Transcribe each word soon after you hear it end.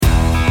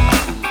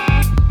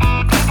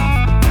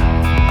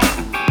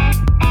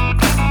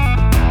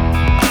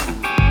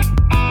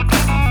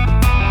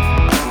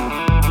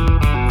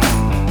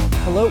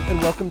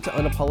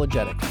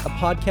Unapologetic, a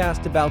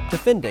podcast about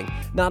defending,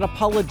 not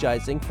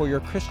apologizing for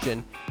your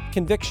Christian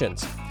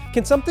convictions.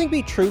 Can something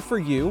be true for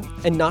you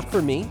and not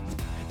for me?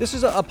 This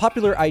is a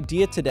popular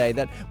idea today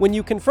that when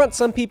you confront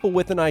some people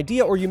with an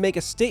idea or you make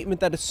a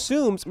statement that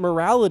assumes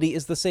morality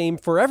is the same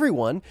for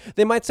everyone,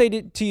 they might say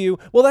to you,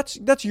 well,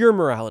 that's your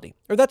morality,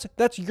 or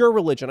that's your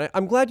religion.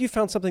 I'm glad you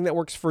found something that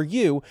works for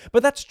you,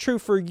 but that's true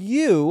for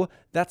you.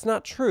 That's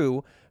not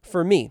true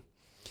for me.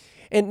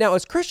 And now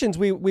as Christians,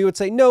 we would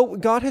say, no,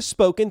 God has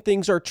spoken.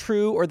 Things are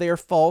true or they are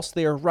false.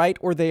 They are right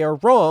or they are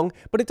wrong,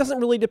 but it doesn't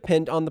really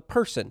depend on the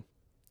person.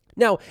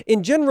 Now,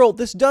 in general,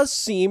 this does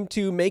seem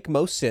to make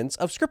most sense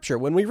of Scripture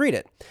when we read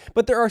it.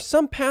 But there are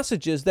some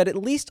passages that, at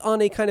least on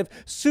a kind of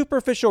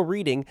superficial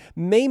reading,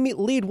 may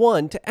lead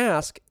one to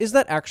ask, is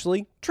that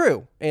actually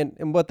true?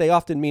 And what they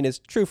often mean is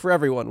true for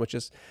everyone, which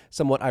is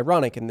somewhat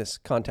ironic in this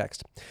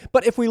context.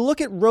 But if we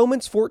look at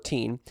Romans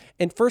 14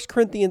 and 1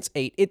 Corinthians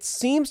 8, it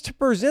seems to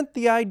present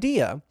the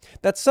idea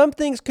that some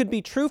things could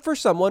be true for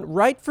someone,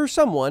 right for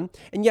someone,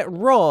 and yet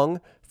wrong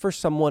for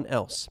someone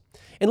else.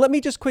 And let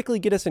me just quickly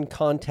get us in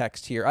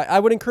context here. I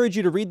would encourage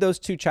you to read those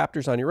two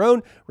chapters on your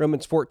own,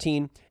 Romans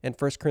 14 and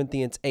 1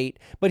 Corinthians 8.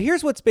 But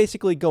here's what's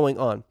basically going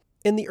on.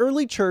 In the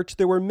early church,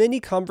 there were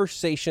many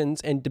conversations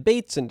and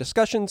debates and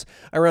discussions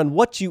around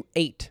what you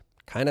ate.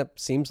 Kind of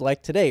seems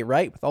like today,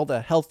 right? With all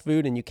the health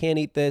food and you can't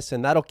eat this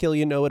and that'll kill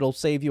you, no, it'll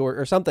save you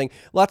or something.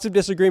 Lots of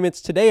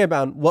disagreements today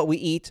about what we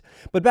eat.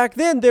 But back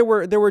then, there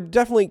were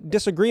definitely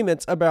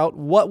disagreements about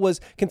what was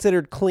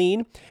considered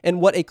clean and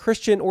what a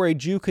Christian or a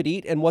Jew could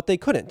eat and what they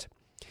couldn't.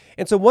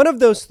 And so one of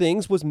those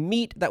things was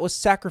meat that was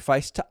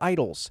sacrificed to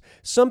idols.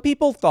 Some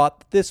people thought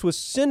that this was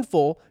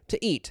sinful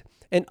to eat,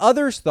 and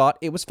others thought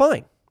it was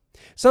fine.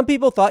 Some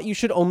people thought you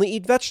should only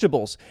eat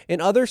vegetables,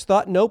 and others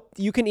thought, nope,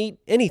 you can eat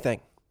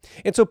anything.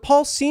 And so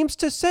Paul seems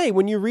to say,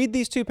 when you read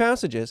these two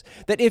passages,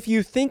 that if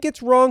you think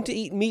it's wrong to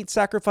eat meat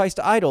sacrificed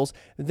to idols,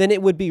 then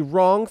it would be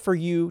wrong for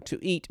you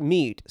to eat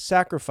meat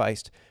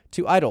sacrificed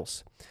to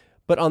idols.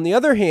 But on the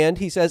other hand,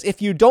 he says,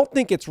 if you don't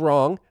think it's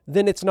wrong,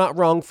 then it's not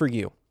wrong for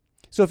you.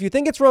 So if you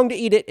think it's wrong to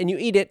eat it and you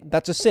eat it,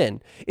 that's a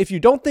sin. If you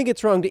don't think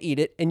it's wrong to eat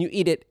it and you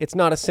eat it, it's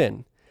not a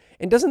sin.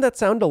 And doesn't that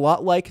sound a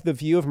lot like the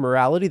view of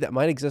morality that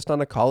might exist on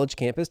a college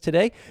campus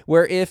today?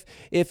 Where if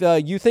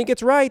you think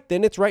it's right,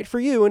 then it's right for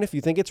you. And if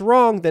you think it's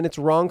wrong, then it's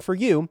wrong for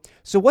you.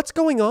 So what's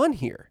going on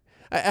here?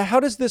 How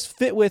does this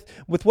fit with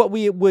what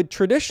we would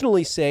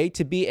traditionally say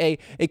to be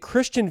a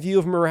Christian view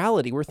of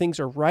morality, where things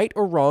are right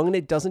or wrong and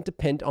it doesn't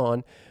depend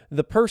on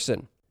the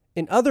person?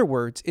 In other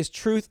words, is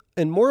truth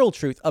and moral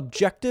truth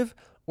objective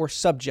or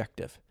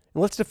subjective?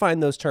 And let's define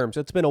those terms.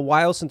 It's been a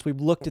while since we've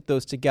looked at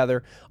those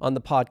together on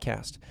the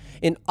podcast.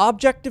 An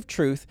objective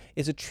truth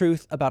is a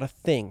truth about a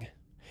thing.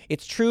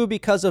 It's true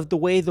because of the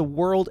way the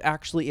world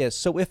actually is.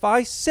 So if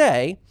I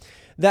say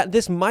that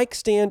this mic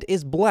stand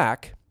is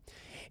black,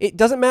 it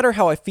doesn't matter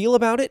how I feel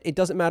about it. It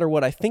doesn't matter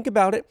what I think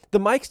about it. The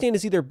mic stand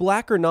is either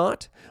black or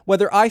not,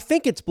 whether I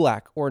think it's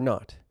black or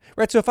not.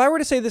 Right, so if I were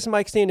to say this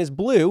mic stand is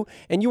blue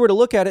and you were to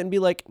look at it and be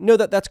like, no,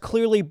 that's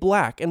clearly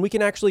black, and we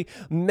can actually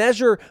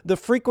measure the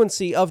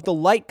frequency of the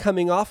light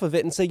coming off of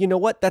it and say, you know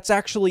what, that's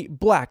actually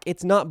black.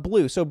 It's not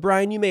blue. So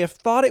Brian, you may have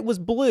thought it was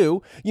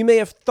blue. You may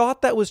have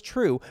thought that was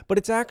true, but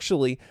it's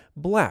actually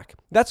black.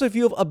 That's a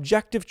view of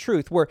objective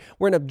truth, where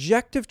an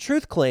objective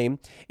truth claim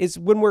is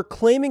when we're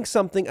claiming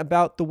something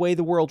about the way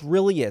the world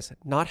really is,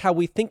 not how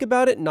we think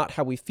about it, not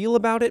how we feel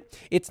about it.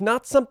 It's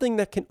not something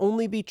that can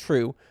only be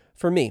true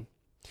for me.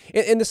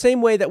 In the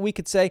same way that we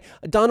could say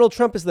Donald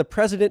Trump is the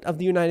president of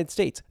the United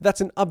States.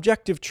 That's an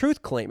objective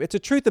truth claim. It's a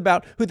truth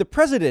about who the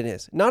president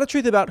is, not a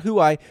truth about who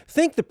I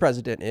think the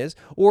president is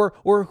or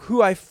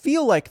who I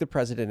feel like the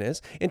president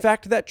is. In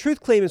fact, that truth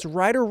claim is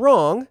right or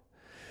wrong,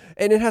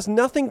 and it has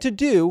nothing to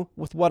do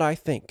with what I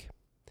think.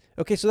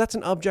 Okay, so that's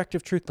an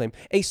objective truth claim.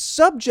 A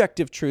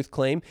subjective truth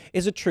claim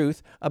is a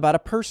truth about a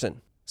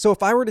person. So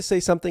if I were to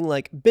say something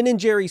like Ben &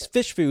 Jerry's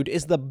fish food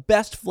is the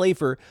best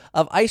flavor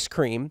of ice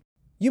cream,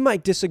 you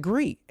might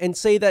disagree and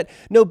say that,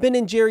 no,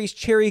 Ben & Jerry's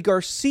Cherry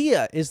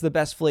Garcia is the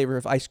best flavor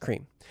of ice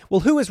cream.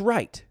 Well, who is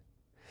right?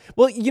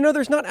 Well,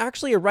 there's not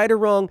actually a right or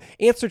wrong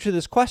answer to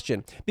this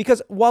question,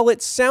 because while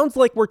it sounds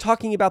like we're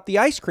talking about the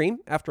ice cream,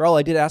 after all,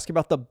 I did ask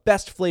about the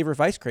best flavor of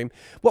ice cream,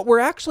 what we're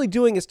actually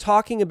doing is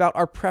talking about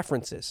our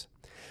preferences.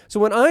 So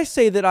when I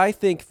say that I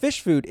think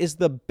fish food is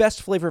the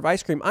best flavor of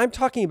ice cream, I'm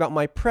talking about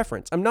my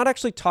preference. I'm not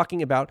actually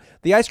talking about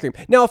the ice cream.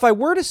 Now, if I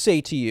were to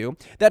say to you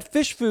that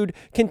fish food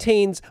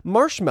contains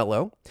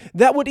marshmallow,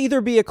 that would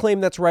either be a claim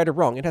that's right or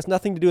wrong. It has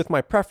nothing to do with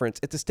my preference.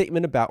 It's a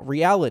statement about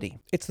reality.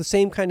 It's the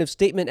same kind of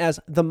statement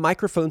as the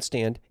microphone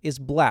stand is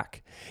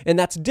black. And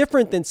that's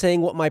different than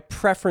saying what my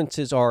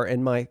preferences are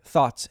and my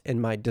thoughts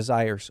and my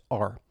desires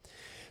are.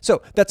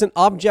 So that's an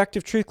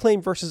objective truth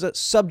claim versus a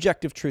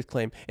subjective truth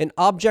claim. An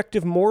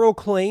objective moral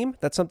claim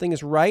that something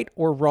is right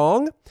or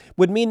wrong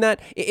would mean that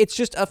it's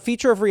just a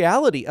feature of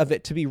reality of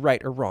it to be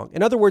right or wrong.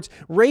 In other words,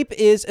 rape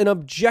is an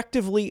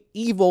objectively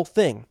evil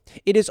thing.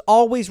 It is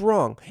always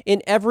wrong.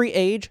 In every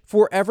age,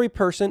 for every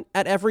person,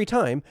 at every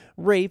time,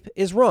 rape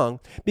is wrong.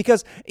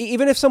 Because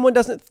even if someone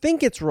doesn't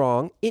think it's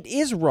wrong, it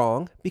is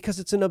wrong because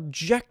it's an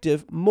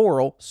objective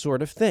moral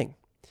sort of thing.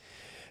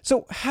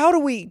 So how do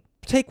we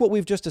take what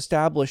we've just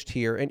established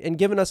here and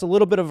given us a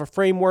little bit of a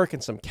framework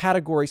and some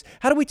categories?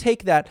 How do we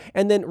take that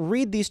and then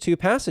read these two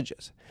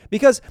passages?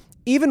 Because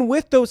even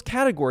with those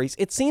categories,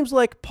 it seems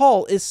like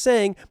Paul is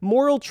saying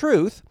moral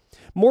truth,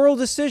 moral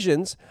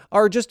decisions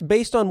are just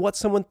based on what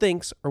someone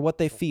thinks or what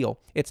they feel.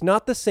 It's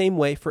not the same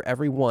way for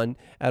everyone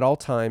at all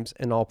times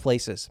and all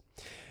places.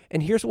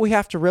 And here's what we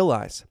have to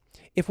realize.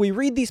 If we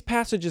read these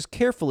passages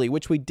carefully,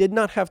 which we did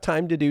not have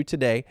time to do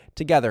today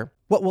together,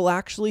 what we'll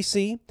actually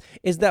see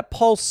is that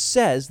Paul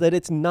says that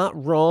it's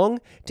not wrong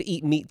to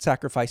eat meat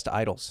sacrificed to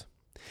idols.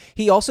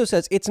 He also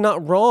says it's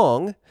not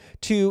wrong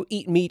to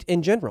eat meat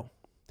in general.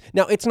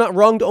 Now, it's not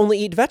wrong to only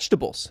eat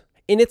vegetables,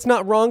 and it's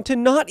not wrong to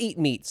not eat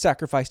meat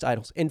sacrificed to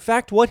idols. In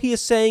fact, what he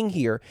is saying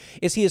here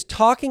is he is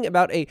talking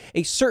about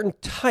a certain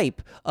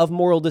type of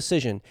moral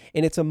decision,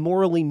 and it's a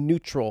morally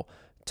neutral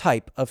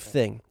type of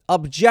thing.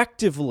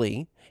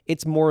 Objectively,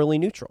 it's morally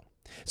neutral.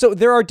 So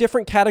there are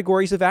different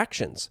categories of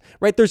actions,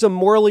 right? There's a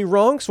morally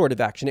wrong sort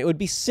of action. It would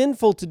be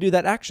sinful to do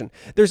that action.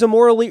 There's a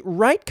morally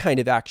right kind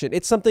of action.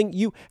 It's something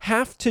you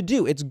have to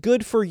do. It's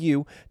good for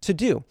you to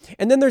do.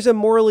 And then there's a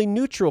morally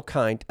neutral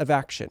kind of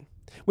action.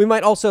 We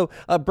might also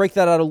break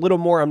that out a little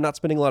more. I'm not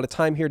spending a lot of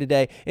time here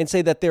today, and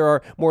say that there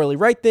are morally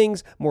right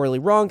things, morally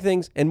wrong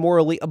things, and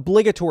morally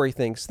obligatory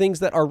things, things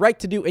that are right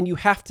to do and you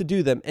have to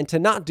do them, and to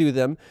not do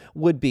them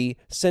would be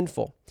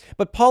sinful.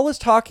 But Paul is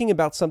talking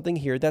about something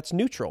here that's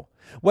neutral.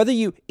 Whether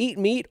you eat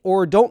meat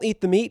or don't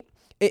eat the meat,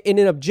 in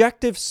an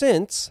objective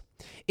sense,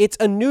 it's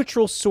a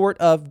neutral sort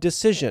of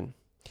decision.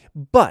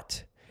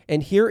 But,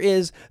 and here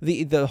is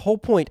the whole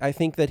point I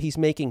think that he's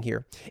making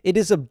here, it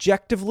is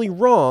objectively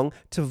wrong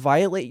to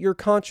violate your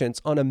conscience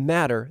on a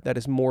matter that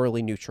is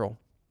morally neutral.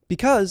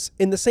 Because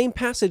in the same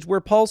passage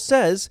where Paul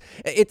says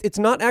it's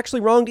not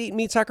actually wrong to eat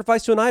meat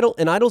sacrificed to an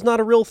idol's not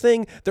a real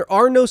thing, there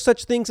are no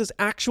such things as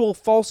actual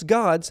false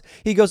gods,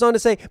 he goes on to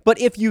say, but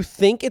if you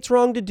think it's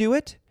wrong to do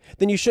it,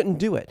 then you shouldn't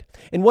do it.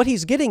 And what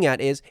he's getting at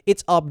is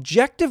it's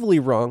objectively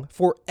wrong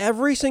for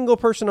every single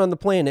person on the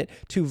planet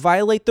to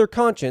violate their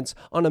conscience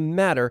on a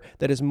matter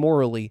that is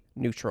morally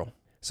neutral.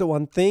 So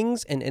on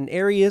things and in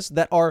areas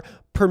that are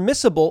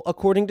permissible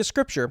according to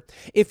Scripture,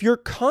 if your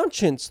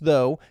conscience,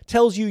 though,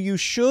 tells you you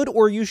should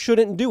or you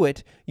shouldn't do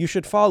it, you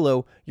should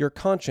follow your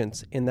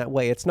conscience in that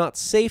way. It's not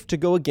safe to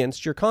go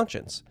against your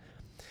conscience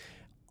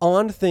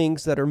on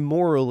things that are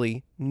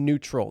morally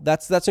neutral.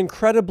 That's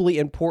incredibly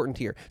important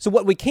here. So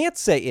what we can't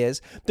say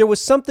is there was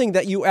something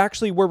that you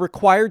actually were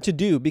required to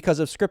do because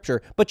of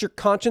Scripture, but your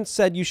conscience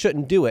said you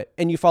shouldn't do it,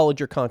 and you followed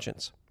your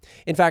conscience.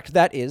 In fact,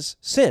 that is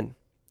sin.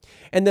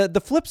 And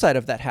the flip side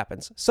of that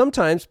happens.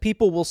 Sometimes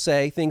people will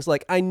say things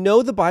like, I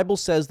know the Bible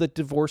says that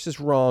divorce is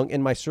wrong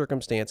in my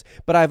circumstance,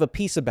 but I have a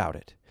peace about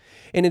it.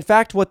 And in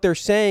fact, what they're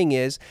saying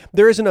is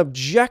there is an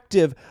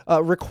objective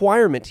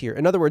requirement here.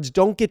 In other words,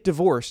 don't get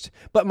divorced.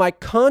 But my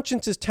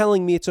conscience is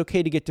telling me it's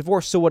okay to get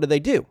divorced. So what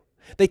do?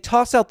 They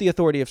toss out the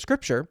authority of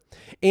Scripture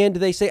and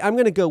they say, I'm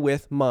going to go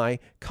with my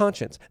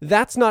conscience.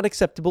 That's not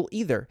acceptable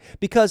either,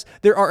 because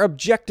there are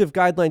objective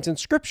guidelines in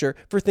Scripture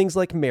for things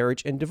like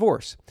marriage and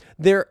divorce.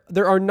 There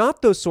are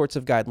not those sorts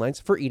of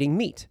guidelines for eating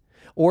meat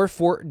or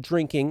for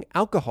drinking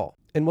alcohol.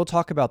 And we'll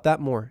talk about that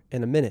more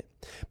in a minute.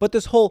 But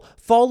this whole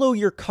follow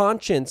your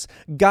conscience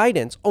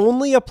guidance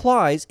only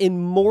applies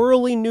in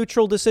morally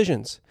neutral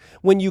decisions.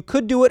 When you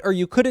could do it or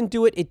you couldn't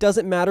do it, it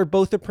doesn't matter.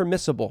 Both are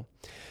permissible.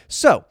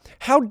 So,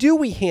 how do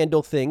we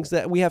handle things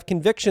that we have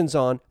convictions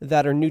on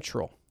that are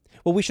neutral?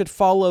 Well, we should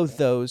follow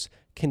those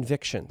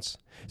convictions.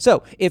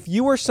 So, if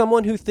you are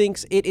someone who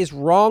thinks it is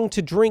wrong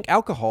to drink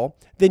alcohol,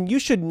 then you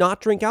should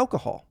not drink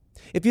alcohol.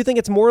 If you think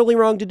it's morally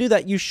wrong to do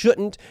that, you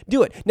shouldn't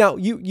do it. Now,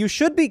 you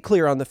should be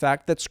clear on the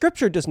fact that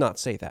Scripture does not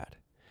say that.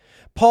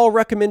 Paul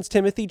recommends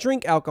Timothy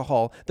drink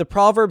alcohol. The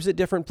Proverbs at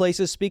different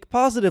places speak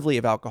positively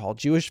of alcohol.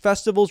 Jewish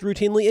festivals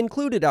routinely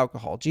included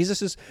alcohol.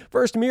 Jesus'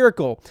 first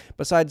miracle,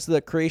 besides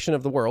the creation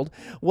of the world,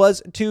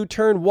 was to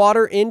turn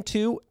water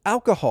into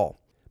alcohol.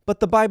 But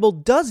the Bible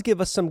does give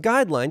us some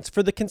guidelines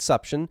for the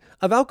consumption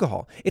of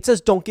alcohol. It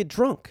says don't get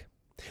drunk.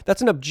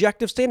 That's an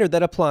objective standard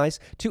that applies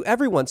to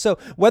everyone. So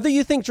whether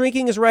you think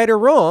drinking is right or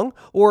wrong,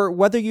 or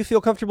whether you feel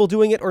comfortable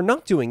doing it or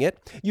not doing it,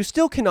 you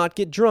still cannot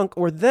get drunk,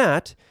 or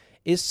that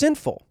is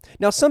sinful.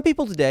 Now, some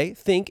people today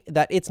think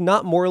that it's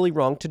not morally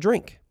wrong to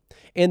drink,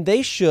 and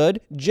they should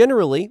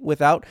generally,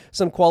 without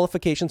some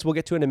qualifications we'll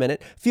get to in a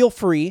minute, feel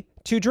free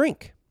to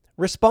drink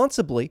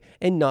responsibly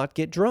and not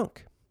get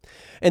drunk.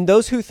 And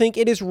those who think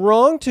it is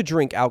wrong to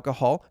drink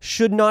alcohol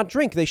should not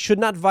drink. They should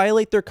not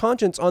violate their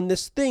conscience on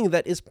this thing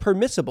that is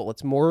permissible.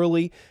 It's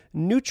morally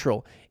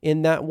neutral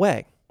in that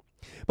way.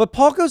 But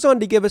Paul goes on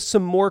to give us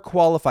some more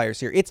qualifiers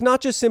here. It's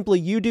not just simply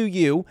you do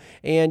you,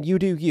 and you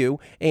do you,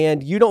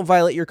 and you don't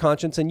violate your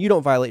conscience, and you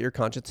don't violate your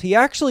conscience. He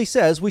actually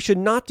says we should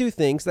not do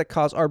things that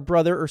cause our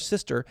brother or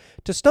sister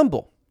to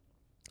stumble.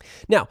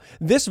 Now,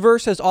 this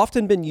verse has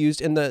often been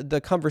used in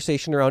the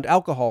conversation around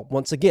alcohol,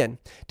 once again,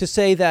 to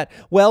say that,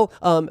 well,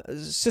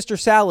 Sister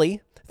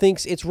Sally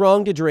thinks it's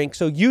wrong to drink,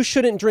 so you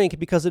shouldn't drink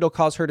because it'll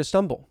cause her to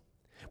stumble.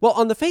 Well,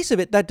 on the face of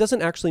it, that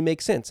doesn't actually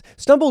make sense.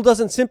 Stumble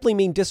doesn't simply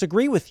mean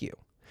disagree with you.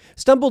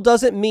 Stumble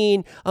doesn't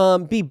mean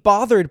be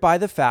bothered by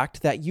the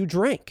fact that you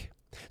drank.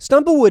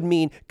 Stumble would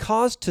mean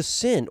caused to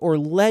sin or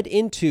led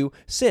into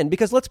sin,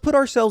 because let's put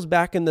ourselves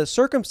back in the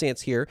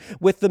circumstance here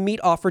with the meat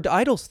offered to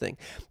idols thing.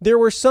 There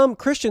were some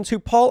Christians who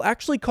Paul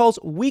actually calls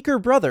weaker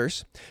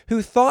brothers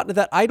who thought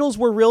that idols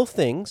were real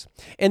things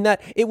and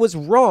that it was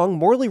wrong,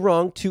 morally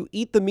wrong, to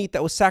eat the meat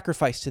that was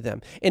sacrificed to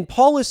them. And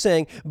Paul is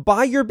saying,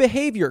 by your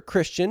behavior,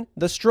 Christian,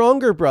 the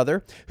stronger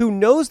brother who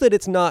knows that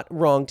it's not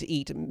wrong to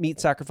eat meat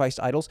sacrificed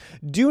to idols,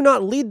 do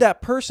not lead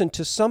that person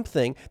to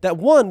something that,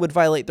 one, would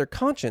violate their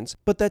conscience,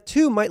 but that,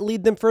 two, might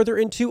lead them further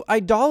into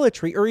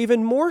idolatry or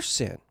even more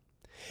sin.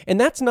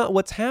 And that's not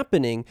what's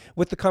happening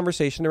with the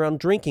conversation around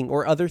drinking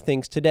or other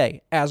things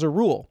today, as a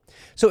rule.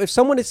 So if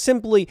someone is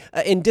simply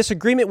in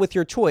disagreement with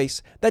your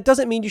choice, that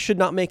doesn't mean you should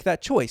not make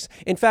that choice.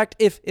 In fact,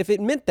 if it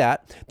meant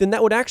that, then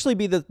that would actually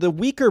be the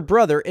weaker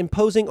brother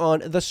imposing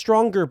on the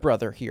stronger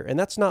brother here. And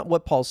that's not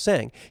what Paul's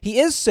saying. He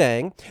is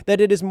saying that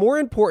it is more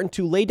important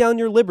to lay down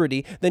your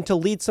liberty than to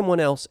lead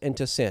someone else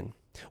into sin,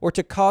 or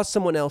to cause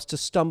someone else to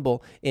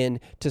stumble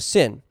into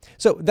sin.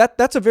 So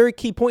that's a very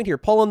key point here.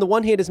 Paul, on the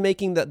one hand, is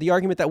making the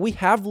argument that we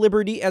have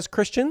liberty as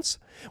Christians.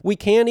 We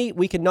can eat,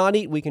 we can not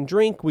eat, we can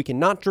drink, we can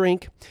not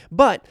drink.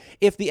 But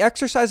if the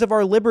exercise of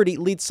our liberty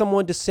leads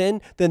someone to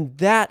sin, then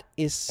that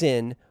is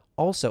sin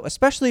also,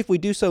 especially if we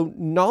do so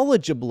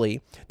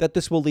knowledgeably that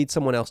this will lead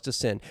someone else to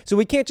sin. So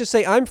we can't just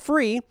say, I'm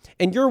free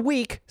and you're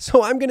weak,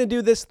 so I'm going to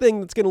do this thing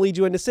that's going to lead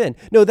you into sin.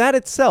 No, that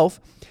itself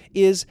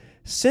is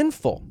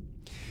sinful.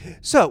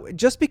 So,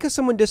 just because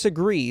someone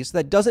disagrees,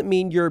 that doesn't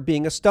mean you're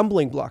being a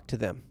stumbling block to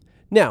them.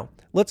 Now,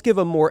 let's give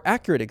a more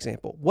accurate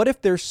example. What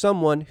if there's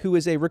someone who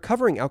is a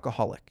recovering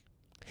alcoholic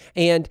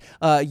and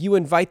you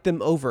invite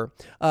them over?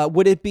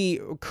 Would it be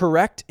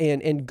correct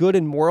and good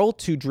and moral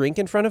to drink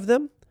in front of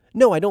them?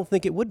 No, I don't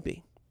think it would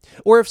be.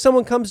 Or if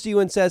someone comes to you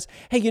and says,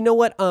 hey, you know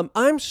what,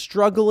 I'm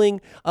struggling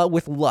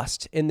with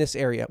lust in this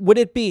area. Would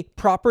it be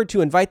proper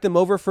to invite them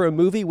over for a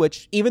movie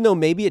which, even though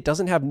maybe it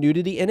doesn't have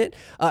nudity in it,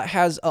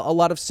 has a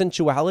lot of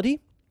sensuality?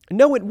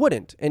 No, it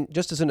wouldn't. And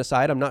just as an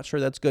aside, I'm not sure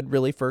that's good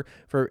really for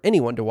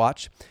anyone to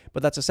watch,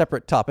 but that's a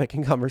separate topic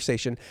and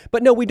conversation.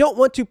 But no, we don't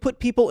want to put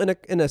people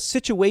in a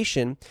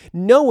situation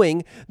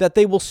knowing that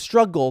they will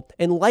struggle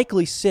and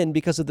likely sin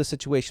because of the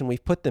situation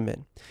we've put them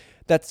in.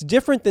 That's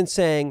different than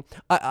saying,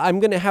 I'm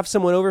going to have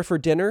someone over for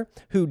dinner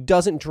who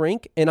doesn't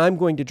drink, and I'm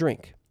going to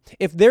drink.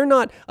 If they're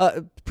not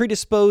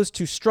predisposed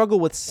to struggle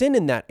with sin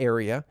in that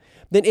area,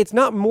 then it's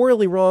not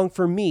morally wrong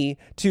for me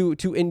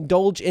to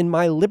indulge in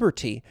my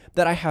liberty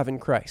that I have in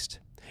Christ.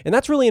 And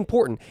that's really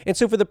important. And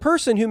so for the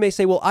person who may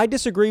say, well, I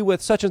disagree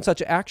with such and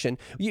such action,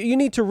 you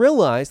need to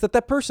realize that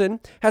that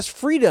person has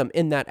freedom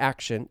in that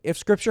action if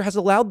Scripture has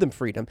allowed them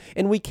freedom.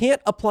 And we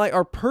can't apply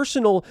our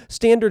personal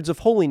standards of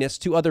holiness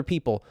to other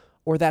people,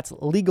 or that's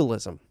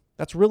legalism.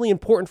 That's really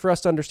important for us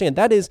to understand.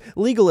 That is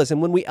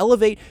legalism. When we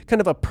elevate kind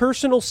of a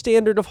personal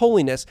standard of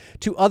holiness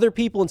to other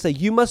people and say,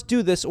 you must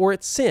do this or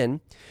it's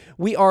sin,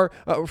 we are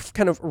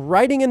kind of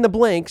writing in the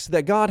blanks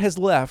that God has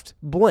left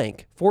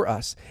blank for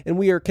us, and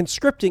we are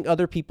conscripting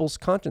other people's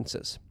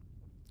consciences.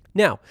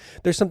 Now,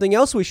 there's something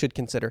else we should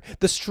consider.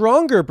 The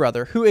stronger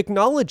brother who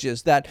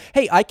acknowledges that,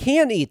 hey, I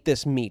can eat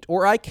this meat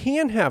or I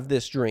can have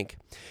this drink.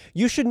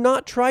 You should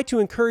not try to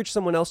encourage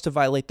someone else to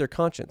violate their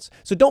conscience.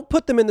 So don't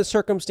put them in the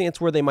circumstance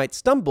where they might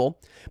stumble,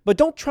 but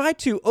don't try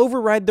to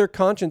override their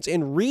conscience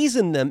and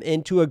reason them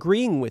into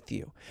agreeing with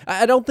you.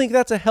 I don't think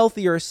that's a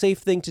healthy or a safe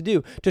thing to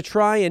do, to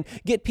try and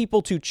get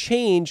people to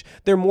change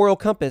their moral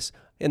compass,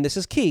 and this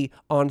is key,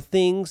 on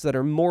things that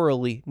are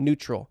morally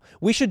neutral.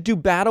 We should do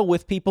battle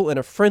with people in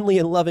a friendly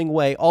and loving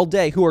way all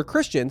day who are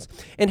Christians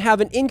and have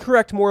an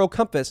incorrect moral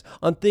compass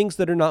on things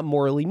that are not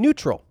morally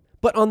neutral.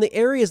 But on the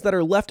areas that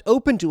are left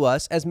open to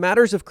us as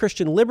matters of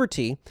Christian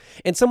liberty,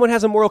 and someone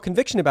has a moral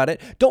conviction about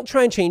it, don't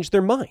try and change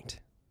their mind.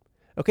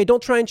 Okay,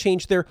 don't try and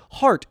change their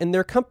heart and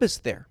their compass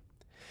there.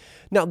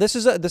 Now, this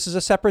is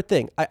a separate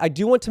thing. I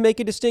do want to make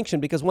a distinction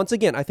because, once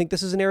again, I think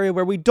this is an area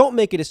where we don't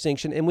make a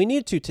distinction, and we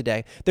need to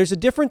today. There's a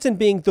difference in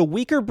being the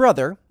weaker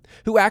brother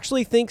who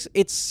actually thinks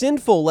it's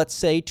sinful, let's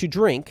say, to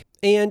drink,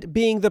 and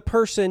being the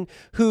person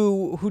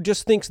who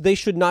just thinks they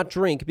should not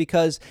drink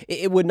because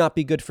it would not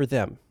be good for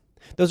them.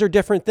 Those are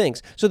different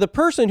things. So the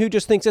person who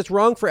just thinks it's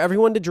wrong for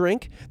everyone to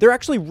drink, they're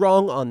actually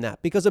wrong on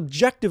that because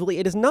objectively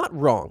it is not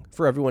wrong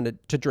for everyone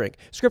to drink.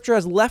 Scripture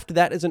has left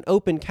that as an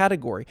open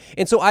category.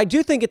 And so I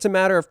do think it's a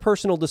matter of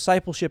personal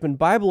discipleship and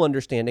Bible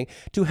understanding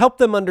to help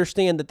them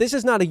understand that this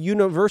is not a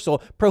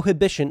universal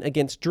prohibition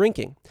against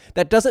drinking.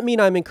 That doesn't mean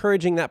I'm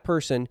encouraging that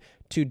person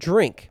to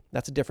drink.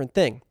 That's a different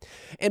thing.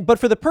 But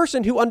for the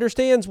person who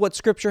understands what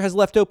Scripture has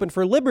left open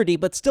for liberty,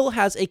 but still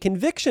has a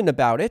conviction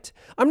about it,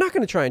 I'm not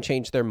going to try and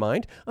change their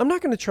mind. I'm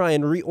not going to try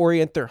and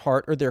reorient their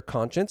heart or their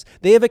conscience.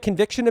 They have a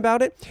conviction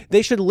about it.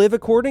 They should live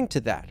according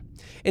to that.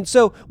 And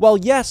so, while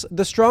yes,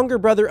 the stronger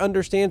brother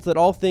understands that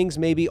all things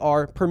maybe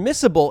are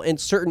permissible in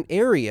certain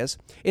areas,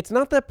 it's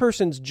not that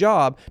person's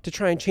job to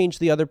try and change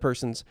the other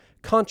person's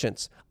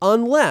conscience,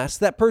 unless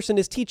that person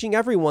is teaching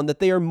everyone that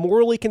they are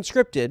morally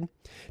conscripted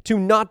to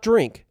not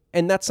drink,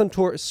 and that's some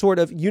sort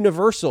of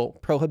universal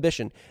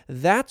prohibition.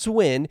 That's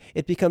when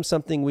it becomes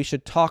something we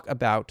should talk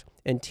about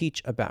and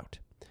teach about.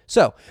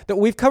 So, that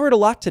we've covered a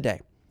lot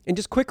today. And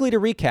just quickly to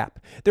recap,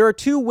 there are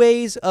two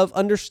ways of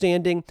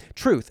understanding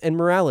truth and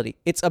morality.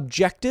 It's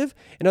objective,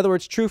 in other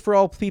words, true for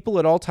all people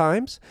at all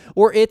times,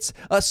 or it's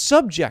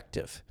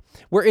subjective,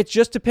 where it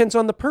just depends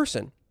on the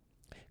person.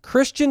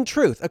 Christian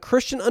truth, a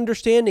Christian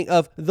understanding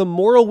of the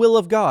moral will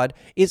of God,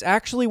 is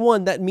actually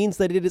one that means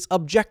that it is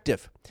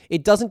objective.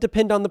 It doesn't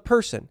depend on the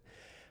person,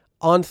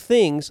 on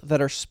things that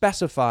are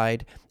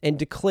specified and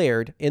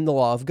declared in the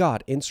law of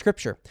God, in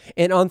Scripture,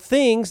 and on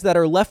things that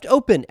are left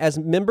open as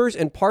members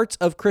and parts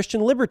of Christian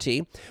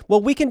liberty.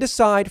 Well, we can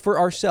decide for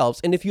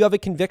ourselves. And if you have a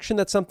conviction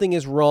that something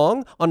is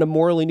wrong on a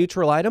morally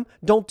neutral item,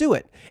 don't do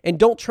it. And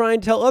don't try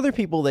and tell other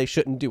people they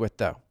shouldn't do it,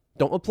 though.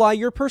 Don't apply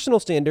your personal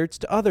standards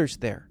to others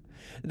there.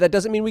 That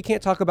doesn't mean we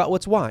can't talk about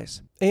what's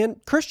wise.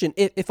 And Christian,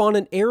 if on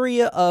an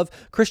area of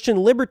Christian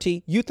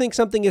liberty you think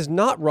something is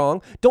not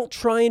wrong, don't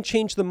try and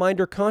change the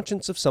mind or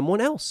conscience of someone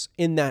else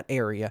in that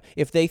area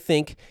if they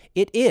think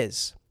it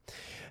is.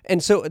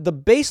 And so the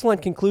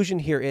baseline conclusion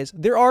here is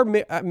there are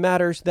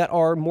matters that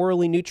are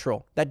morally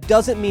neutral. That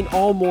doesn't mean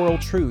all moral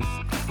truth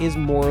is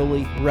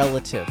morally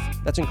relative.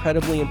 That's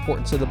incredibly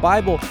important. So the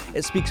Bible,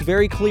 it speaks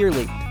very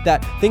clearly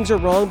that things are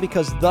wrong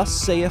because thus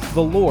saith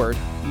the Lord,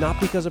 not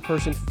because a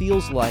person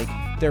feels like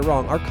they're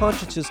wrong. Our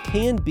consciences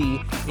can be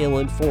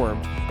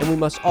ill-informed, and we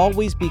must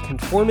always be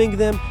conforming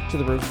them to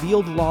the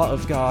revealed law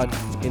of God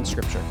in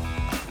Scripture.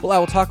 Well, I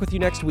will talk with you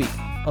next week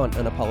on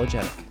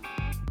Unapologetic.